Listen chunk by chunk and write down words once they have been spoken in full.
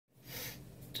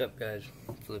What's up, guys?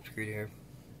 Flip Screen here.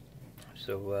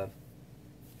 So,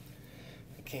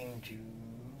 I came to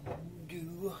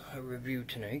do a review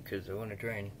tonight because I want to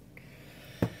try and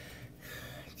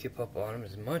keep up on them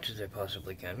as much as I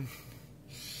possibly can.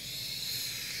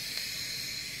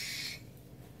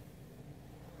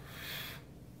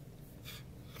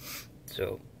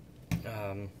 So,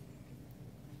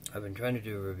 I've been trying to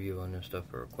do a review on this stuff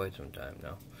for quite some time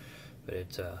now, but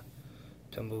it's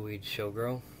Tumbleweed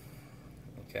Showgirl.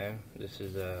 Okay, this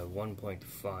is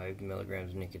 1.5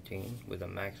 milligrams nicotine with a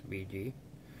max BG.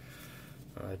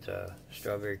 It's a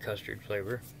strawberry custard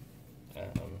flavor.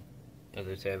 As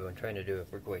I say, I've been trying to do it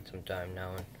for quite some time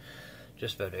now, and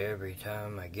just about every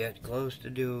time I get close to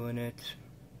doing it,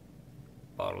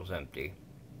 bottle's empty.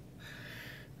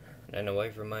 And the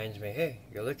wife reminds me, hey,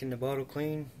 you're licking the bottle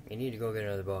clean, you need to go get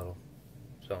another bottle.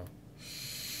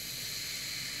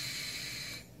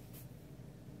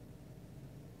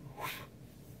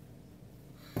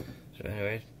 So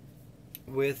anyways,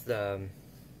 with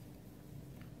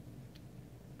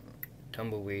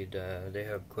Tumbleweed, they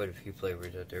have quite a few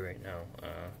flavors out there right now.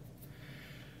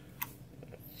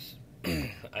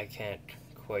 I can't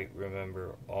quite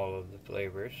remember all of the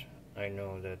flavors. I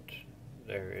know that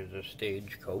there is a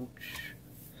stagecoach.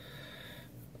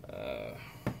 I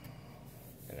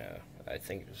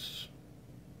think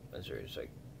there's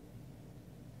like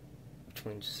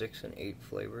between 6 and 8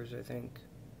 flavors, I think.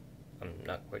 I'm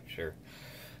not quite sure.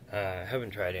 I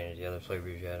haven't tried any of the other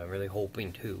flavors yet. I'm really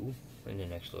hoping to in the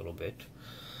next little bit.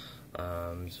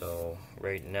 So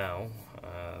right now,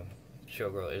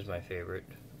 Showgirl is my favorite.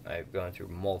 I've gone through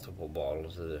multiple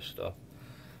bottles of this stuff.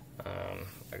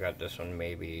 I got this one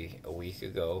maybe a week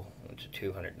ago. It's a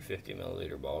 250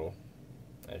 milliliter bottle.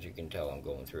 As you can tell, I'm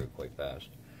going through it quite fast.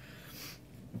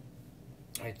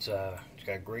 It's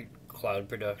got great cloud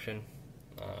production,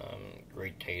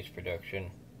 great taste production.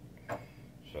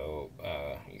 So,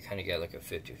 you kind of get like a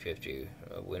 50-50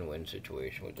 win-win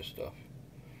situation with this stuff.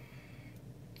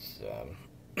 It's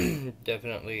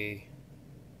definitely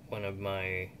one of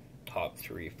my top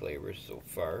 3 flavors so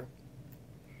far.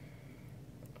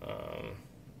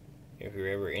 If you're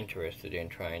ever interested in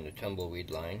trying the Tumbleweed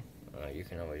line, you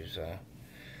can always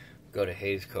go to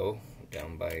Hayes Co.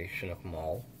 down by Chinook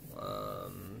Mall.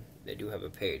 They do have a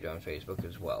page on Facebook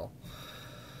as well.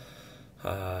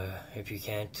 If you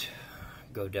can't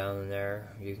go down there,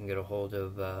 you can get a hold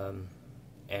of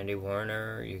Andy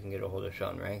Warner, you can get a hold of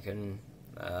Sean Rankin.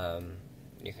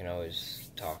 You can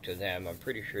always talk to them. I'm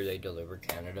pretty sure they deliver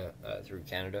Canada, through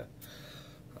Canada.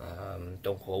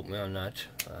 Don't quote me on that.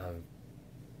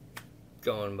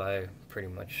 Going by pretty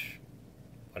much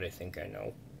what I think I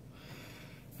know.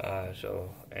 So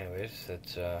anyways,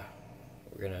 that's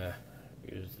we're gonna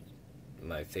use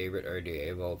my favorite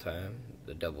RDA of all time,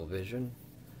 the Double Vision.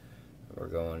 We're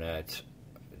going at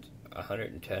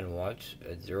 110 watts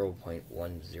at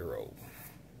 0.10.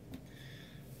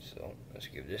 So let's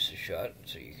give this a shot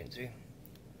so you can see.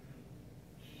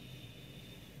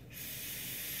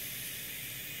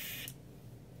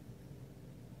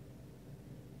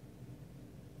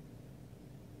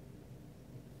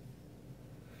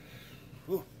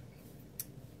 Whew.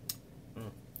 I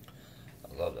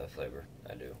love that flavor.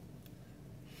 I do.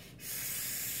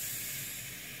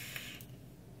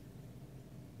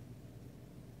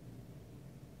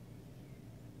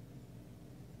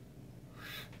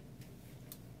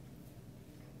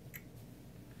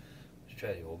 Let's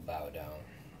try the old bow down.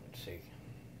 Let's see.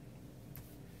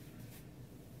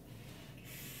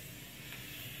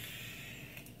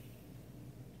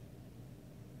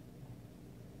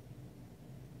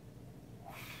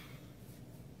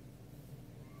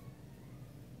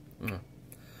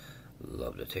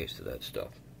 Love the taste of that stuff.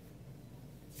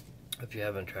 If you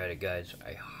haven't tried it, guys,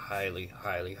 I highly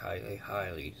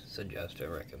suggest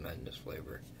and recommend this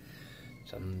flavor.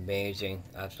 It's amazing,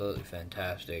 absolutely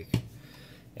fantastic.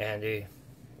 Andy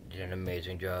did an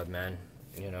amazing job, man.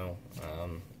 You know,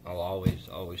 I'll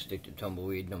always stick to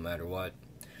Tumbleweed no matter what.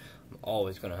 I'm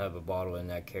always gonna have a bottle in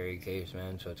that carry case,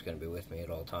 man, so it's gonna be with me at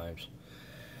all times.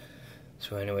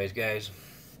 So anyways, guys,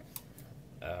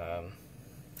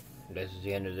 this is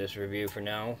the end of this review for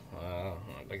now.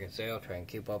 Like I say, I'll try and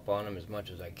keep up on them as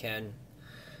much as I can.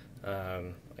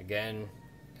 Again,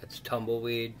 it's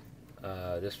Tumbleweed.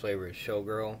 This flavor is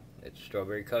Showgirl. It's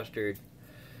strawberry custard.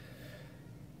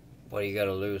 What do you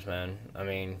gotta lose, man? I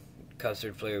mean,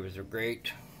 custard flavors are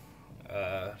great.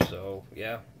 So,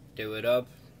 yeah, do it up.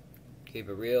 Keep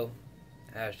it real.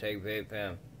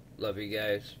 #VapeFam. Love you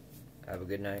guys. Have a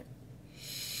good night.